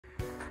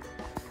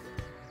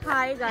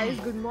Hi guys,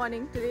 good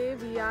morning. Today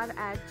we are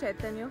at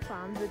Chaitanya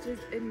Farms, which is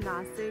in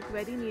Nashik,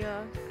 very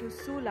near to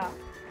Sula,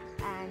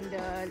 and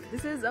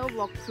this is a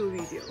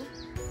walkthrough video.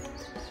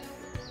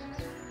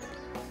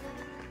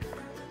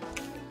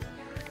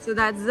 So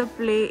that's the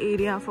play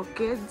area for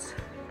kids.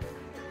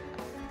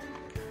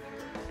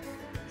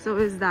 So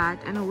is that,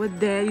 and over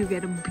there you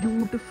get a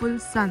beautiful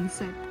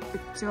sunset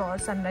picture or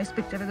sunrise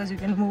picture because you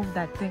can move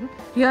that thing.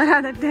 Here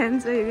are the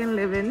tents where you can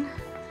live in.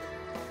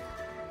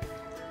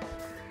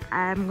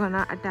 I'm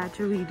gonna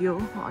attach a video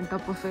on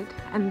top of it,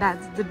 and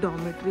that's the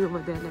dormitory over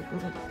there. Let me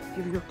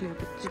give you a clear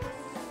picture.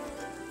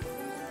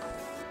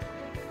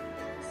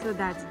 So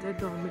that's the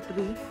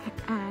dormitory,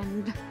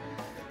 and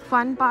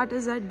fun part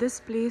is that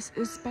this place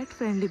is pet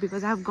friendly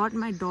because I've got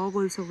my dog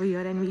also over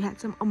here and we had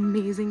some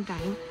amazing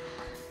time.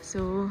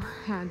 So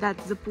yeah,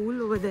 that's the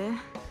pool over there,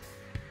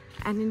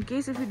 and in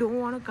case if you don't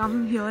want to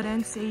come here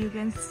and stay, you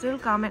can still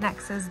come and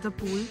access the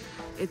pool.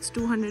 It's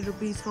 200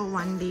 rupees for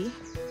 1 day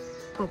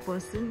per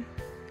person.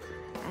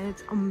 And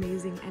it's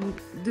amazing. And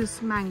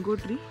this mango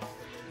tree,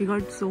 we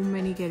got so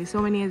many cherries,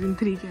 so many as in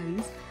 3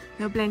 cherries.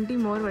 There are plenty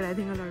more, but I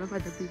think a lot of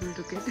other people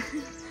took it.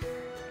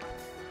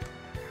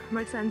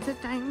 But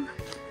sunset time,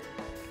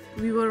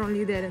 we were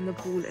only there in the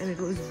pool and it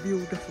was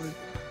beautiful,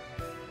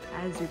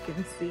 as you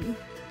can see.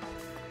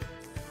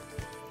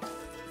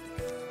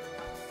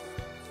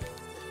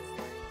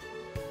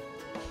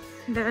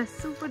 There are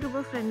super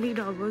duper friendly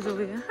doggos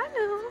over here.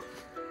 Hello!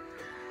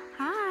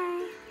 Hi!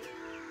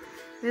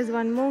 There's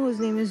one more whose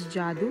name is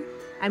Jadu.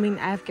 I mean,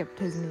 I have kept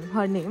his name,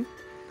 her name.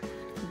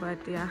 But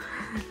yeah.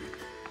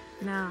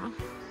 Now,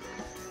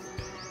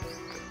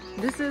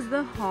 this is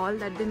the hall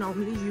that they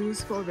normally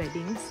use for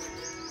weddings.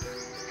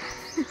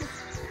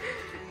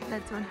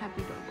 That's one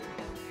happy dog.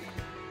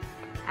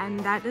 And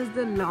that is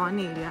the lawn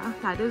area.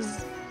 That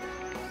is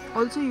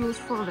also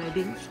used for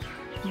weddings.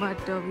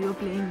 But we were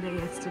playing there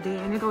yesterday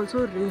and it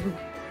also rained.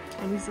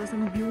 And we saw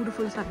some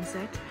beautiful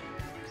sunset.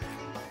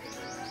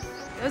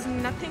 There's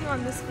nothing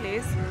on this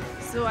place,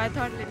 so I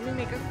thought let me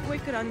make a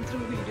quick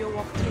run-through video,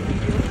 walk-through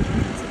video,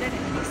 so that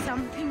at least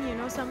something, you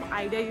know, some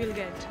idea you'll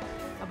get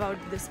about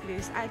this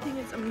place. I think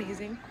it's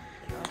amazing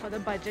for the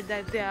budget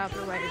that they are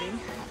providing.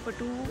 For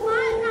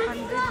 200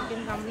 you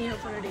can come here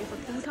for a day. For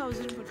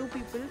 2,000 for 2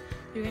 people,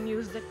 you can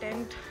use the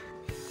tent.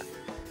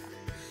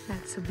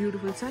 That's a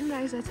beautiful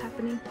sunrise that's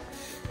happening.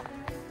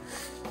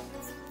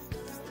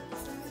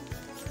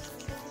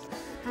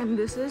 And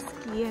this is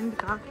Key and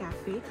Car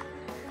Cafe,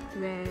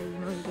 where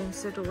you can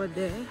sit over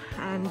there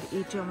and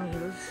eat your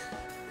meals.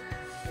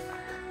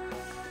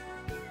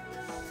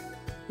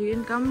 You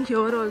can come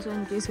here also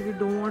in case if you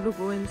don't want to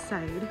go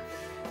inside.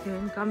 You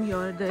can come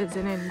here. There is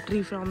an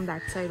entry from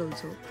that side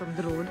also, from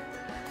the road.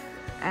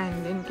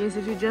 And in case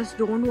if you just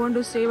don't want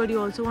to stay but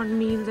you also want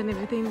meals and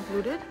everything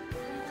included,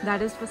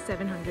 that is for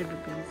 700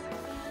 rupees.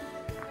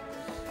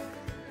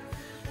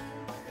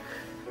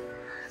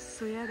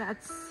 So yeah,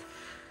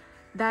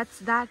 that's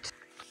that.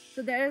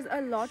 So there is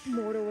a lot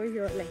more over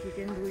here like you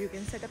can do. You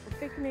can set up a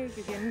picnic,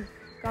 you can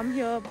come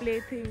here,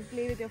 play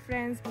with your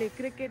friends, play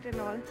cricket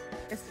and all.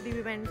 Yesterday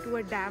we went to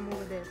a dam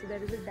over there. So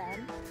there is a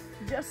dam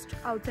just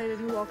outside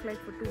and you walk like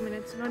for 2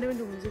 minutes, not even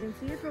 2 minutes. You can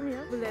see it from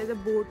here. But there is a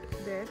boat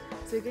there.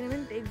 So you can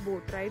even take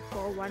boat ride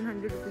for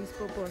 100 rupees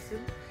per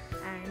person,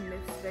 and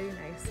it's very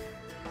nice.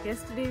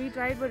 Yesterday we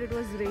tried but it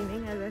was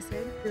raining, as I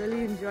said.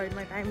 Really enjoyed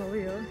my time over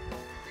here.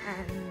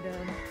 And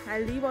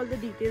I'll leave all the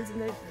details in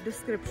the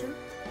description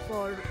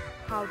for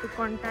how to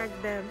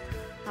contact them,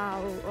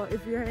 or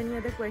if you have any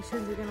other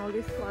questions you can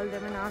always call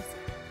them and ask.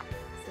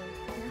 So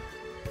yeah,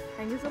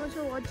 thank you so much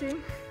for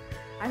watching.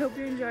 I hope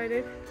you enjoyed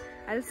it.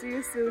 I'll see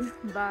you soon.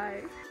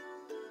 Bye.